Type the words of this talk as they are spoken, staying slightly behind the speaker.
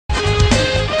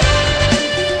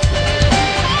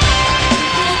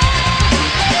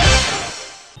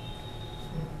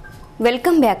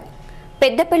Welcome back.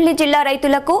 Peddapalli జిల్లా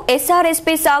రైతులకు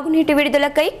SRSP సాగునీటి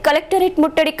విడుదలకై కలెక్టరేట్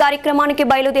ముట్టడి కార్యక్రమానికి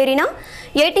బయలుదేరిన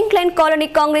ఎయిటింగ్ లైన్ కాలనీ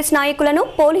కాంగ్రెస్ నాయకులను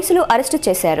పోలీసులు అరెస్టు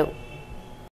చేశారు.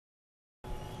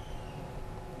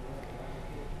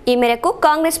 ఈ మేరకు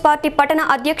కాంగ్రెస్ పార్టీ పట్టణ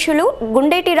అధ్యక్షులు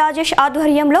గుండేటి రాజేష్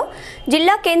ఆధ్వర్యంలో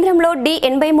జిల్లా కేంద్రంలో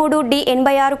D83,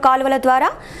 D86 కాలువల ద్వారా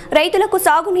రైతులకు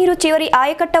సాగునీరు చివరి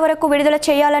ఆయకట్ట వరకు విడుదల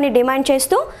చేయాలని డిమాండ్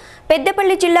చేస్తూ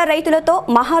పెద్దపల్లి జిల్లా రైతులతో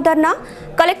మహాధర్నా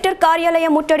కలెక్టర్ కార్యాలయ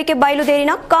ముట్టడికి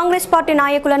బయలుదేరిన కాంగ్రెస్ పార్టీ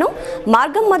నాయకులను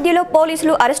మార్గం మధ్యలో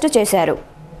పోలీసులు అరెస్టు చేశారు.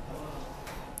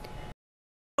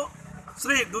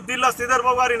 శ్రీ దుద్దిల్లా శ్రీధర్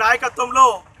బాబు గారి నాయకత్వంలో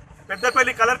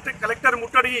పెద్దపల్లి కలెక్టర్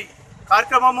ముట్టడి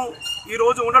కార్యక్రమము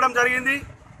ఈరోజు ఉండడం జరిగింది.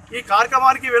 ఈ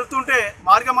కార్యక్రమానికి వెళ్తుంటే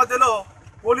మార్గ మధ్యలో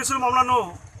పోలీసులు మమ్మల్ని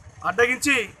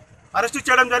అడ్డగించి అరెస్టు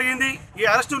చేయడం జరిగింది. ఈ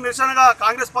అరెస్టు నిరసనగా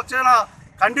కాంగ్రెస్ పక్షాన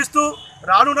ఖండిస్తూ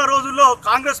రానున్న రోజుల్లో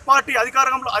కాంగ్రెస్ పార్టీ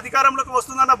అధికారంలోకి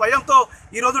వస్తుందన్న భయంతో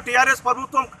ఈరోజు టీఆర్ఎస్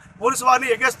ప్రభుత్వం పోలీసు వారిని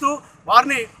ఎగేస్తూ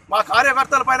వారిని మా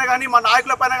కార్యకర్తల పైన కానీ మా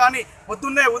నాయకుల పైన కానీ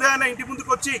పొద్దున్నే ఉదయాన్నే ఇంటి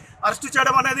ముందుకు వచ్చి అరెస్టు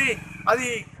చేయడం అనేది అది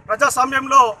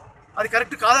ప్రజాస్వామ్యంలో అది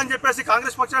కరెక్ట్ కాదని చెప్పేసి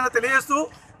కాంగ్రెస్ పక్షాన తెలియజేస్తూ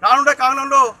రానుండే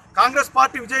కాలంలో కాంగ్రెస్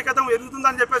పార్టీ విజయకతం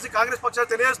ఎదుగుతుందని చెప్పేసి కాంగ్రెస్ పక్షాన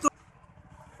తెలియజేస్తూ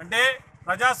అంటే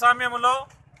ప్రజాస్వామ్యంలో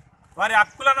వారి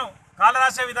హక్కులను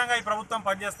కాలరాసే విధంగా ఈ ప్రభుత్వం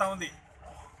పనిచేస్తూ ఉంది.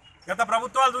 గత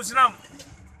ప్రభుత్వాలు చూసినాం,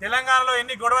 తెలంగాణలో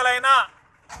ఎన్ని గొడవలైనా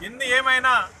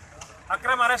ఏమైనా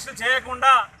అక్రమ అరెస్టులు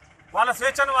చేయకుండా వాళ్ళ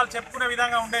స్వేచ్ఛను వాళ్ళు చెప్పుకునే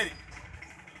విధంగా ఉండేది.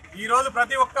 ఈరోజు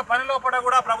ప్రతి ఒక్క పనిలో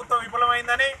కూడా ప్రభుత్వం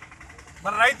విఫలమైందని,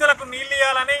 మన రైతులకు నీళ్ళు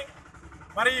ఇవ్వాలని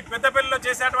మరి పెద్దపల్లిలో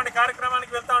చేసేటువంటి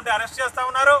కార్యక్రమానికి వెళ్తూ ఉంటే అరెస్ట్ చేస్తూ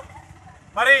ఉన్నారు.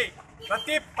 మరి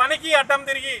ప్రతి పనికి అడ్డం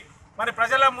తిరిగి మరి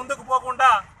ప్రజల ముందుకు పోకుండా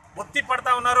ఒత్తి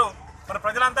పడుతూ ఉన్నారు. మరి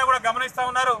ప్రజలంతా కూడా గమనిస్తూ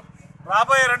ఉన్నారు.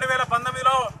 రాబోయే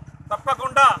 2019లో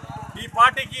తప్పకుండా ఈ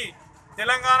పార్టీకి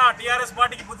తెలంగాణ టీఆర్ఎస్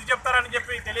పార్టీకి బుద్ధి చెప్తారని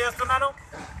చెప్పి తెలియజేస్తున్నాను.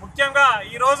 ముఖ్యంగా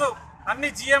ఈరోజు అన్ని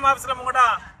GM ఆఫీసుల కూడా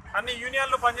అన్ని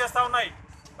యూనియన్లు పనిచేస్తూ ఉన్నాయి.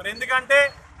 మరి ఎందుకంటే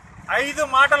 5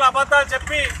 మాటల అబద్ధాలు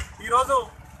చెప్పి ఈరోజు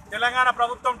తెలంగాణ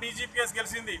ప్రభుత్వం TGPS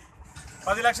గెలిచింది.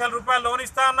 10 లక్షల రూపాయలు లోన్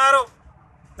ఇస్తా అన్నారు,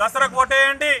 దసరాకు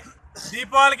ఓటేయండి,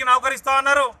 దీపావళికి నౌకరిస్తా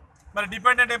అన్నారు. మరి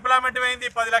డిపెండెంట్ ఎంప్లాయ్మెంట్ పోయింది,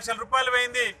 10 లక్షల రూపాయలు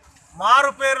పోయింది.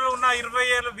 మారు పేర్లు ఉన్న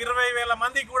 20,000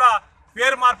 మందికి కూడా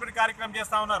పేరు మార్పిడి కార్యక్రమం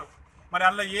చేస్తూ ఉన్నారు. మరి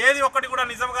అందులో ఏది ఒక్కటి కూడా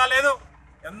నిజం కాలేదు.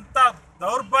 ఎంత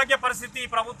దౌర్భాగ్య పరిస్థితి ఈ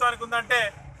ప్రభుత్వానికి ఉందంటే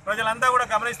ప్రజలంతా కూడా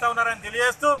గమనిస్తూ ఉన్నారని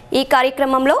తెలియజేస్తూ ఈ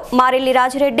కార్యక్రమంలో మారెల్లి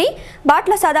రాజిరెడ్డి,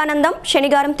 బాట్ల సదానందం,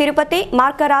 శనిగారం తిరుపతి,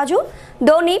 మార్కరాజు,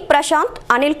 ధోని, ప్రశాంత్,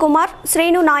 అనిల్ కుమార్,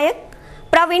 శ్రీను నాయక్,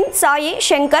 ప్రవీణ్, సాయి,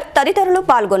 శంకర్ తదితరులు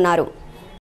పాల్గొన్నారు.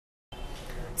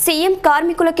 సీఎం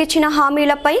కార్మికులకిచ్చిన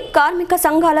హామీలపై కార్మిక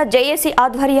సంఘాల జేఏసీ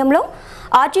ఆధ్వర్యంలో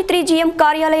RG3GM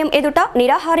కార్యాలయం ఎదుట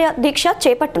నిరాహార దీక్ష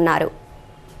చేపట్టున్నారు.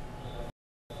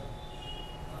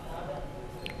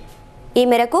 ఈ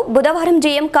మేరకు బుధవారం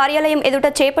GM కార్యాలయం ఎదుట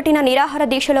చేపట్టిన నిరాహార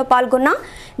దీక్షలో పాల్గొన్న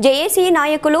జేఏసీ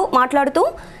నాయకులు మాట్లాడుతూ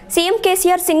సీఎం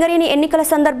కేసీఆర్ సింగరేణి ఎన్నికల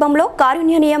సందర్భంలో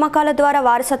కారుణ్య నియామకాల ద్వారా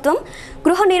వారసత్వం,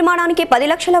 గృహ నిర్మాణానికి 10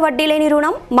 లక్షల వడ్డీ లేని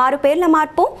రుణం, మారుపేర్ల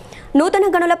మార్పు, నూతన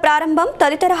గనుల ప్రారంభం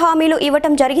తదితర హామీలు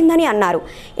ఇవ్వటం జరిగిందని అన్నారు.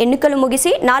 ఎన్నికలు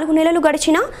ముగిసి 4 నెలలు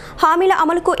గడిచినా హామీల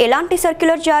అమలుకు ఎలాంటి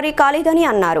సర్క్యులర్ జారీ కాలేదని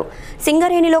అన్నారు.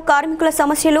 సింగరేణిలో కార్మికుల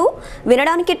సమస్యలు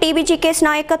వినడానికి TBGKS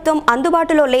నాయకత్వం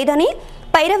అందుబాటులో లేదని,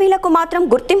 పైరవీలకు మాత్రం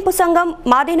గుర్తింపు సంఘం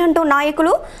మాదేనంటూ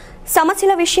నాయకులు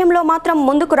సమస్యల విషయంలో మాత్రం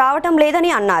ముందుకు రావటం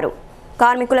లేదని అన్నారు.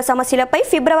 కార్మికుల సమస్యలపై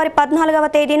ఫిబ్రవరి 14వ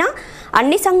తేదీన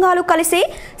అన్ని సంఘాలు కలిసి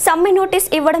సమ్మె నోటీస్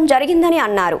ఇవ్వడం జరిగిందని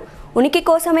అన్నారు. ఉనికి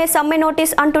కోసమే సమ్మె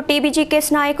నోటీస్ అంటూ TBGKS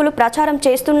నాయకులు ప్రచారం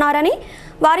చేస్తున్నారని,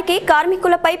 వారికి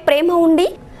కార్మికులపై ప్రేమ ఉండి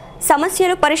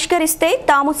సమస్యలు పరిష్కరిస్తే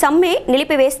తాము సమ్మె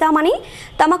నిలిపివేస్తామని,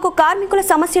 తమకు కార్మికుల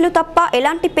సమస్యలు తప్ప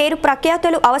ఎలాంటి పేరు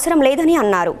ప్రఖ్యాతులు అవసరం లేదని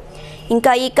అన్నారు.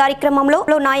 ఇంకా ఈ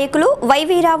కార్యక్రమంలో నాయకులు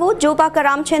YV Rao, Jupaka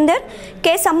Ramachandar,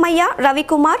 K Sammaiah,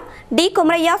 Ravikumar, D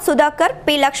Komaraiah, Sudhakar,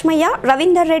 P Lakshmaiah,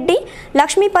 Ravinder Reddy,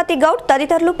 Lakshmipati Goud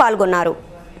తదితరులు పాల్గొన్నారు.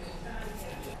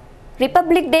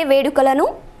 రిపబ్లిక్ డే వేడుకలను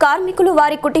కార్మికులు,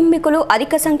 వారి కుటుంబీకులు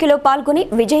అధిక సంఖ్యలో పాల్గొని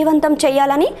విజయవంతం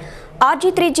చేయాలని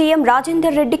RG3GM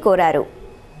రాజేందర్ రెడ్డి కోరారు.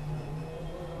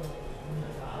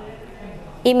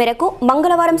 ఈ మేరకు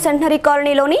మంగళవారం సెంటనరీ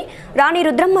కాలనీలోని రాణి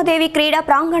రుద్రమ్మదేవి క్రీడా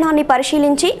ప్రాంగణాన్ని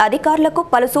పరిశీలించి అధికారులకు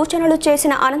పలు సూచనలు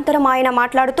చేసిన అనంతరం ఆయన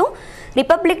మాట్లాడుతూ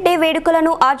రిపబ్లిక్ డే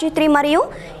వేడుకలను RG3 మరియు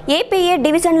APA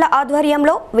డివిజన్ల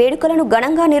ఆధ్వర్యంలో వేడుకలను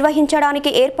ఘనంగా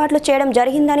నిర్వహించడానికి ఏర్పాట్లు చేయడం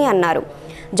జరిగిందని అన్నారు.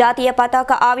 జాతీయ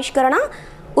పతాక ఆవిష్కరణ,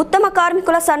 ఉత్తమ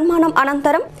కార్మికుల సన్మానం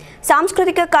అనంతరం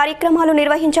సాంస్కృతిక కార్యక్రమాలు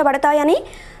నిర్వహించబడతాయని,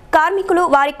 కార్మికులు,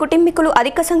 వారి కుటుంబీకులు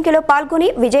అధిక సంఖ్యలో పాల్గొని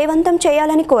విజయవంతం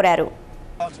చేయాలని కోరారు.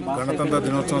 గణతంత్ర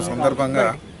దినోత్సవం సందర్భంగా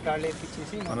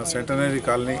మన సెంటనరీ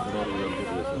కాలనీ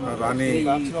రాణి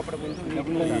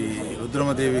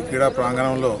రుద్రమదేవి క్రీడా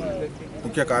ప్రాంగణంలో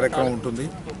ముఖ్య కార్యక్రమం ఉంటుంది.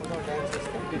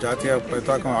 జాతీయ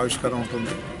పతాకం ఆవిష్కరణ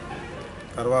ఉంటుంది,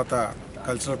 తర్వాత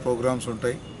కల్చరల్ ప్రోగ్రామ్స్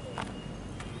ఉంటాయి.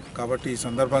 కాబట్టి ఈ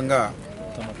సందర్భంగా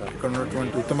ఇక్కడ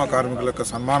ఉన్నటువంటి ఉత్తమ కార్మికుల యొక్క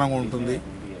సన్మానం ఉంటుంది.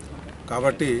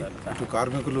 కాబట్టి ఇటు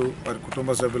కార్మికులు వారి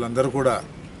కుటుంబ సభ్యులందరూ కూడా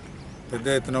పెద్ద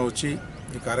ఎత్తున వచ్చి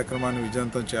ఈ కార్యక్రమాన్ని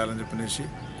విజయవంతం చేయాలని చెప్పనేసి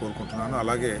కోరుకుంటున్నాను.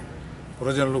 అలాగే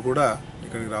పురజనులు కూడా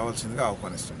ఇక్కడికి రావాల్సిందిగా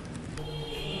ఆహ్వానిస్తున్నాను.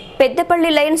 పెద్దపల్లి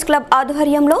లయన్స్ క్లబ్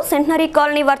ఆధ్వర్యంలో సెంటనరీ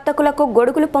కాలనీ వర్తకులకు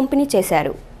గొడుగులు పంపిణీ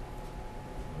చేశారు.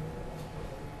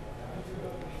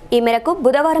 ఈ మేరకు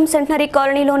బుధవారం సెంటనరీ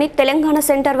కాలనీలోని తెలంగాణ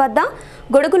సెంటర్ వద్ద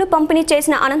గొడుగులు పంపిణీ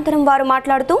చేసిన అనంతరం వారు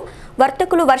మాట్లాడుతూ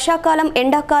వర్తకులు వర్షాకాలం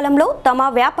ఎండాకాలంలో తమ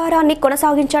వ్యాపారాన్ని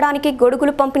కొనసాగించడానికి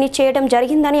గొడుగులు పంపిణీ చేయడం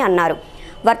జరిగిందని అన్నారు.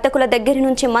 వర్తకుల దగ్గర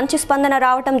నుంచి మంచి స్పందన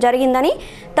రావటం జరిగిందని,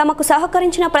 తమకు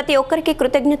సహకరించిన ప్రతి ఒక్కరికి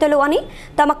కృతజ్ఞతలు అని,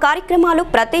 తమ కార్యక్రమాలు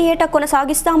ప్రతి ఏటా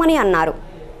కొనసాగిస్తామని అన్నారు.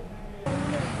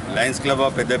 Lions club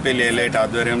of Peddapalli elite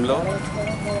ఆధ్వర్యంలో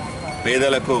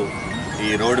పేదలకు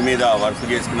ఈ రోడ్డు మీద వర్క్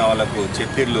చేసుకున్న వాళ్ళకు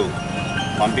చెత్తిర్లు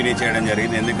పంపిణీ చేయడం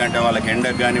జరిగింది. ఎందుకంటే వాళ్ళకి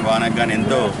ఎండకు కానీ వానకు కానీ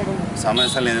ఎంతో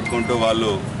సమస్యలను ఎదుర్కొంటూ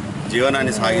వాళ్ళు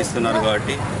జీవనాన్ని సాగిస్తున్నారు.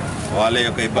 కాబట్టి వాళ్ళ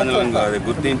యొక్క ఇబ్బందులను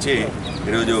గుర్తించి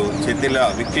ఈరోజు చెత్తిళ్ళ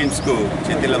విక్టిమ్స్కు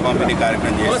చెత్తిళ్ళ పంపిణీ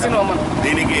కార్యక్రమం చేస్తాం.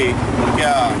 దీనికి ముఖ్య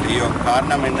ఈ యొక్క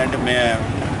కారణం ఏంటంటే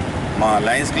మా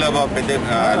లయన్స్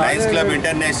క్లబ్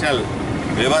ఇంటర్నేషనల్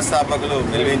వ్యవస్థాపకులు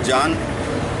మెల్విన్ జాన్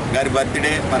గారి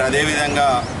బర్త్డే, మరి అదేవిధంగా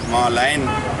మా లైన్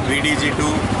VDG2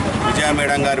 విజయ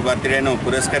మేడం గారి బర్త్డేను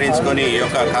పురస్కరించుకొని ఈ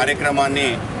యొక్క కార్యక్రమాన్ని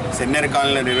సెంటనరీ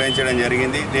కాలనీలో నిర్వహించడం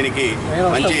జరిగింది. దీనికి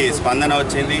మంచి స్పందన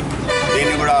వచ్చింది.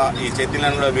 దీన్ని కూడా ఈ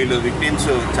చెత్తిలను కూడా వీళ్ళు విక్టిమ్స్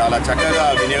చాలా చక్కగా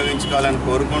వినియోగించుకోవాలని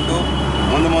కోరుకుంటూ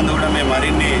ముందు కూడా మేము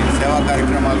మరిన్ని సేవా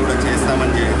కార్యక్రమాలు కూడా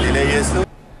చేస్తామని తెలియజేస్తూ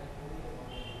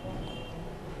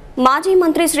మాజీ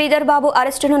మంత్రి శ్రీధర్ బాబు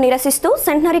అరెస్టును నిరసిస్తూ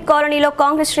సెంటనరీ కాలనీలో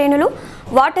కాంగ్రెస్ శ్రేణులు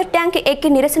వాటర్ ట్యాంక్ ఎక్కి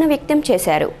నిరసన వ్యక్తం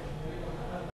చేశారు.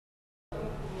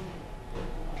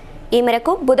 ఈ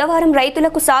మేరకు బుధవారం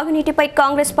రైతులకు సాగునీటిపై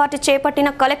కాంగ్రెస్ పార్టీ చేపట్టిన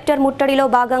కలెక్టర్ ముట్టడిలో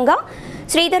భాగంగా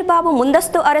శ్రీధర్ బాబు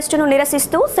ముందస్తు అరెస్టును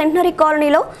నిరసిస్తూ సెంటనరీ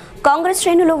కాలనీలో కాంగ్రెస్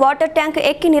శ్రేణులు వాటర్ ట్యాంక్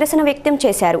ఎక్కి నిరసన వ్యక్తం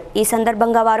చేశారు. ఈ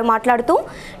సందర్భంగా వారు మాట్లాడుతూ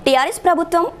టీఆర్ఎస్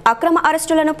ప్రభుత్వం అక్రమ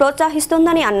అరెస్టులను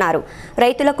ప్రోత్సహిస్తుందని అన్నారు.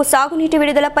 రైతులకు సాగునీటి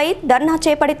విడుదలపై ధర్నా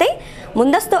చేపడితే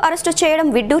ముందస్తు అరెస్టు చేయడం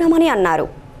విడ్డూరమని అన్నారు.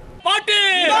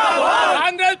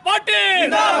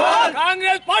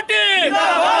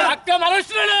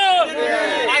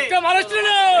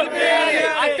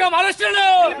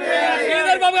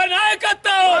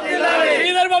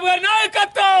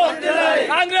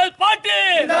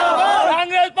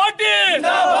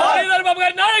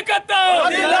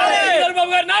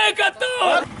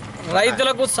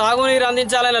 రైతులకు సాగునీరు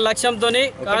అందించాలనే లక్ష్యంతో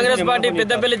కాంగ్రెస్ పార్టీ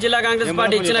పెద్దపల్లి జిల్లా కాంగ్రెస్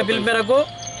పార్టీ ఇచ్చిన పిలుపు మేరకు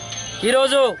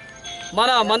ఈరోజు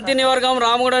మన మంత్రి నియోజకవర్గం,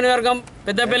 రామగుడ నియోజకవర్గం,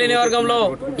 పెద్దపల్లి నియోజకవర్గంలో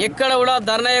ఎక్కడ కూడా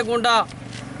ధర్నా చేయకుండా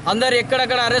అందరు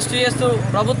ఎక్కడెక్కడ అరెస్ట్ చేస్తూ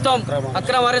ప్రభుత్వం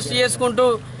అక్రమ అరెస్ట్ చేసుకుంటూ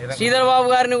శ్రీధర్ బాబు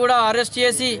గారిని కూడా అరెస్ట్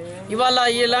చేసి ఇవాళ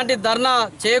ఇలాంటి ధర్నా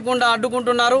చేయకుండా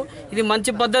అడ్డుకుంటున్నారు. ఇది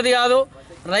మంచి పద్ధతి కాదు.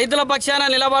 రైతుల పక్షాన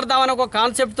నిలబడతామని ఒక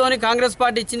కాన్సెప్ట్తోని కాంగ్రెస్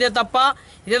పార్టీ ఇచ్చిందే తప్ప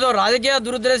ఇదేదో రాజకీయ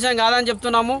దురుద్దేశం కాదని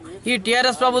చెప్తున్నాము. ఈ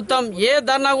టీఆర్ఎస్ ప్రభుత్వం ఏ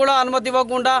ధర్నా కూడా అనుమతి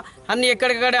ఇవ్వకుండా అన్ని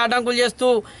ఎక్కడికక్కడే అడ్డంకులు చేస్తూ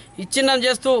ఇచ్ఛిన్నం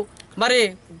చేస్తూ మరి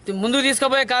ముందుకు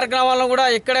తీసుకుపోయే కార్యక్రమాలను కూడా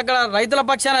ఎక్కడెక్కడ రైతుల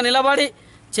పక్షాన నిలబడి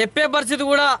చెప్పే పరిస్థితి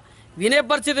కూడా వినే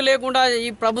పరిస్థితి లేకుండా ఈ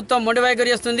ప్రభుత్వం మొండి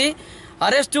వైఖరి చేస్తుంది.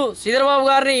 అరెస్టు శ్రీధర్ బాబు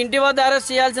గారిని ఇంటి వద్ద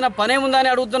అరెస్ట్ చేయాల్సిన పనేముందని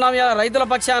అడుగుతున్నాం. రైతుల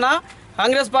పక్షాన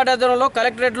కాంగ్రెస్ పార్టీ ఆధ్వర్యంలో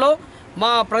కలెక్టరేట్లో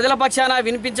మా ప్రజల పక్షాన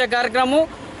వినిపించే కార్యక్రమం.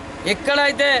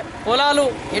 ఎక్కడైతే పొలాలు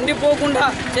ఎండిపోకుండా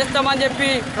చేస్తామని చెప్పి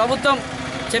ప్రభుత్వం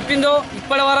చెప్పిందో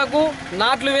ఇప్పటి వరకు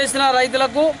నాట్లు వేసిన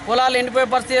రైతులకు పొలాలు ఎండిపోయే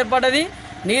పరిస్థితి ఏర్పడ్డది.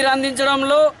 నీరు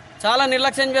అందించడంలో చాలా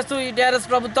నిర్లక్ష్యం చేస్తూ ఈ టీఆర్ఎస్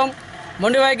ప్రభుత్వం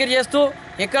మొండి వైఖరి చేస్తూ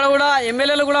ఎక్కడ కూడా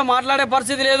ఎమ్మెల్యేలు కూడా మాట్లాడే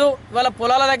పరిస్థితి లేదు. ఇవాళ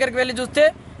పొలాల దగ్గరికి వెళ్ళి చూస్తే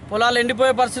పొలాలు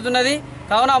ఎండిపోయే పరిస్థితి ఉన్నది.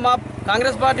 కావున మా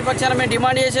కాంగ్రెస్ పార్టీ పక్షాన మేము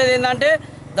డిమాండ్ చేసేది ఏంటంటే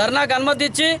ధర్నాకు అనుమతి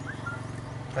ఇచ్చి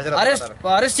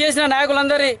అరెస్ట్ చేసిన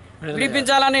నాయకులందరినీ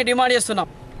విడిపించాలని డిమాండ్ చేస్తున్నాం.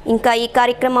 ఇంకా ఈ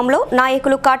కార్యక్రమంలో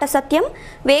నాయకులు కాట సత్యం,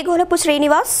 వేగోలపు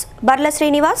శ్రీనివాస్, బర్ల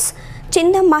శ్రీనివాస్,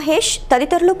 చిందం మహేష్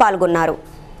తదితరులు పాల్గొన్నారు.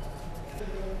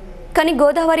 కని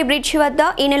గోదావరి బ్రిడ్జి వద్ద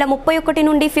ఈ నెల 31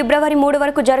 నుండి ఫిబ్రవరి 3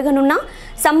 వరకు జరగనున్న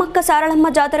సమ్మక్క సారళమ్మ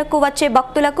జాతరకు వచ్చే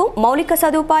భక్తులకు మౌలిక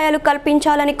సదుపాయాలు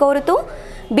కల్పించాలని కోరుతూ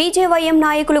బీజేవైఎం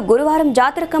నాయకులు గురువారం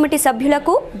జాతర కమిటీ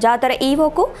సభ్యులకు జాతర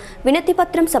ఈవోకు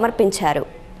వినతిపత్రం సమర్పించారు.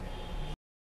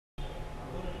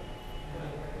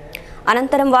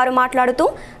 అనంతరం వారు మాట్లాడుతూ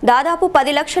దాదాపు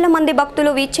 10 లక్షల మంది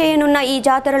భక్తులు విచ్చేయనున్న ఈ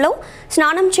జాతరలో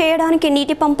స్నానం చేయడానికి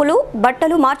నీటి పంపులు,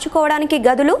 బట్టలు మార్చుకోవడానికి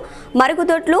గదులు,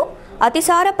 మరుగుదొడ్లు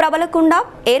అతిసార ప్రబలకుండా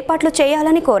ఏర్పాట్లు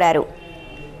చేయాలని కోరారు.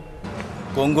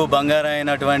 కొంగు బంగారం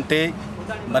అయినటువంటి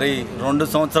మరి 2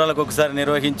 సంవత్సరాలకు ఒకసారి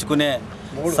నిర్వహించుకునే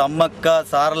సమ్మక్క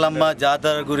సారలమ్మ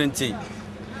జాతర గురించి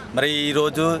మరి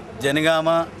ఈరోజు జనగామ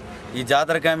ఈ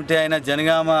జాతర కమిటీ అయిన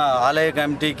జనగామ ఆలయ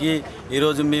కమిటీకి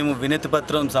ఈరోజు మేము వినతి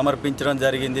పత్రం సమర్పించడం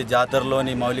జరిగింది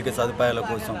జాతరలోని మౌలిక సదుపాయాల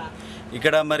కోసం.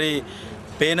 ఇక్కడ మరి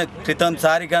క్రితం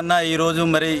సారి కన్నా ఈరోజు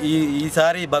మరి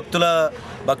ఈసారి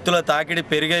భక్తుల తాకిడి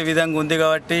పెరిగే విధంగా ఉంది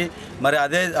కాబట్టి మరి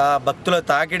అదే ఆ భక్తుల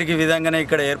తాకిడికి విధంగానే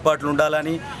ఇక్కడ ఏర్పాట్లు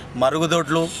ఉండాలని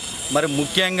మరుగుదొడ్లు మరి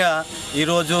ముఖ్యంగా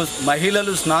ఈరోజు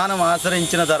మహిళలు స్నానం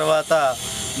ఆచరించిన తర్వాత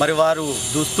మరి వారు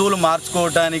దుస్తులు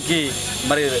మార్చుకోవడానికి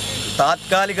మరి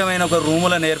తాత్కాలికమైన ఒక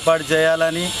రూములను ఏర్పాటు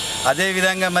చేయాలని,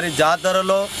 అదేవిధంగా మరి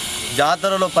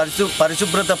జాతరలో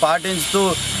పరిశుభ్రత పాటిస్తూ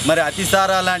మరి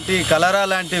అతిసార లాంటి కలరా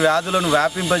లాంటి వ్యాధులను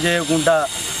వ్యాపింపజేయకుండా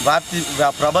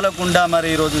ప్రబలకుండా మరి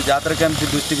ఈరోజు జాతర కమిటీ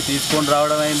దృష్టికి తీసుకొని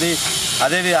రావడం అయింది.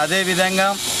 అదేవిధంగా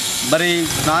మరి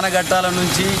స్నానఘట్టాల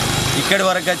నుంచి ఇక్కడి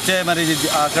వరకు వచ్చే మరి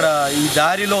అక్కడ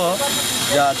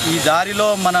ఈ దారిలో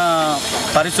మన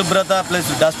పరిశుభ్రత ప్లస్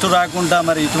డస్ట్ రాకుండా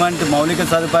మరి ఇటువంటి మౌలిక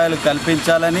సదుపాయాలు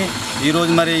కల్పించాలని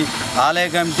ఈరోజు మరి ఆలయ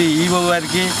కమిటీ ఈవో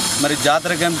గారికి మరి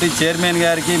జాతర కమిటీ చైర్మన్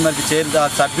గారికి మరి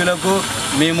సభ్యులకు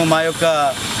మేము మా యొక్క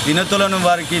వినతులను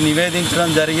వారికి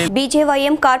నివేదించడం జరిగింది.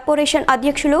 బీజేవైఎం కార్పొరేషన్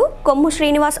అధ్యక్షులు కొమ్ము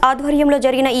శ్రీనివాస్ ఆధ్వర్యంలో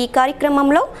జరిగిన ఈ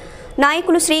కార్యక్రమంలో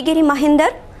నాయకులు శ్రీగిరి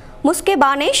మహేందర్, ముస్కే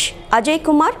బానేష్, అజయ్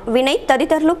కుమార్, వినయ్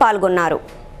తదితరులు పాల్గొన్నారు.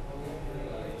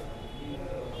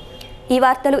 ఈ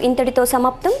వార్తలు ఇంతటితో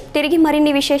సమాప్తం. తిరిగి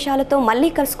మరిన్ని విశేషాలతో మళ్ళీ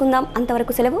కలుసుకుందాం.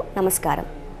 అంతవరకు సెలవు. నమస్కారం.